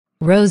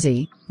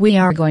Rosie, we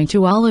are going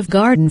to Olive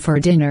Garden for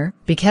dinner,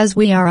 because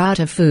we are out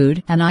of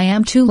food and I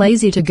am too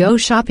lazy to go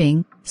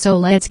shopping, so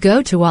let's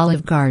go to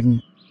Olive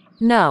Garden.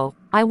 No,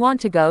 I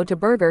want to go to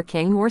Burger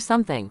King or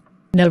something.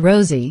 No,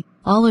 Rosie,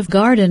 Olive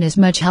Garden is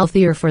much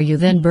healthier for you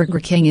than Burger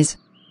King is.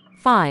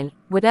 Fine,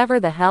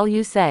 whatever the hell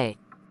you say.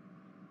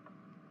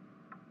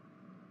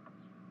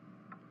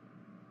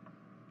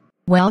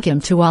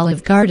 Welcome to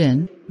Olive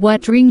Garden.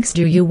 What drinks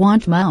do you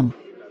want, Mom?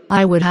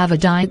 I would have a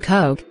Diet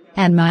Coke,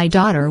 and my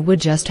daughter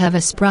would just have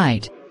a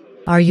Sprite.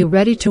 Are you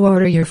ready to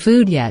order your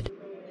food yet?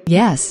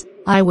 Yes,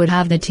 I would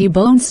have the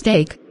T-bone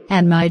steak,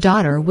 and my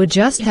daughter would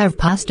just have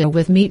pasta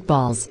with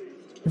meatballs.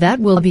 That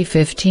will be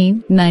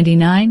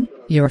 $15.99.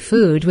 Your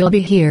food will be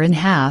here in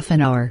half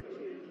an hour.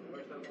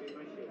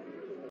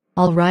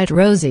 All right,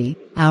 Rosie,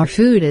 our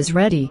food is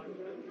ready.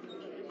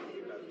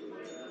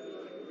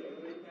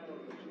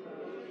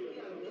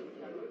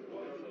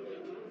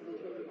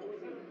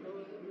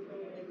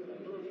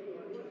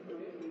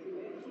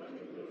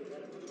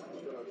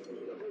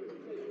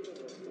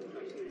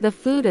 The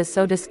food is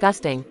so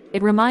disgusting,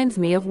 it reminds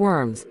me of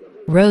worms.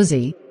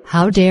 Rosie,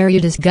 how dare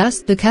you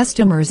disgust the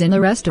customers in the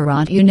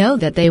restaurant? You know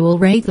that they will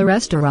rate the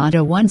restaurant a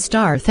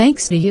 1-star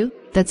thanks to you.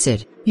 That's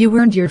it. You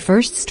earned your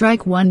first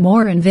strike. One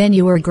more and then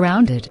you are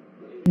grounded.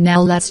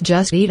 Now let's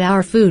just eat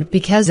our food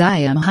because I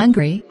am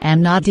hungry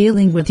and not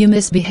dealing with you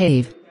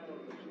misbehave.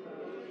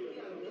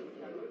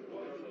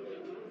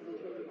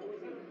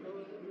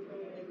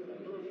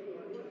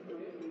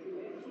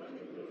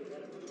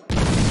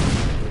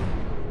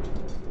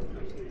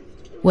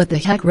 What the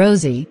heck,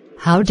 Rosie?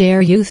 How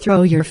dare you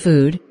throw your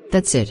food?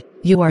 That's it.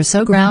 You are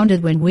so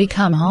grounded when we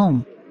come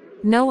home.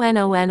 No no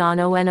no no no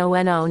no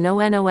no no no no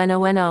no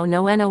no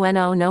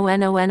no no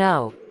no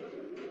no.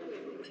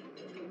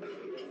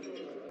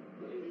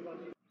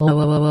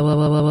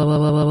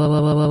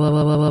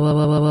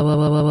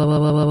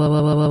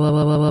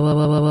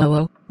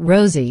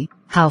 Rosie,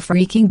 how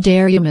freaking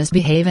dare you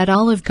misbehave at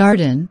Olive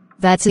Garden?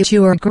 That's it,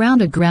 you are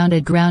grounded for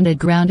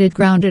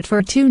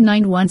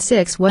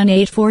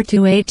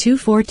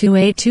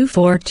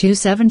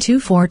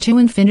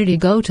 29161842824282427242 infinity.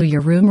 Go to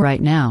your room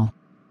right now.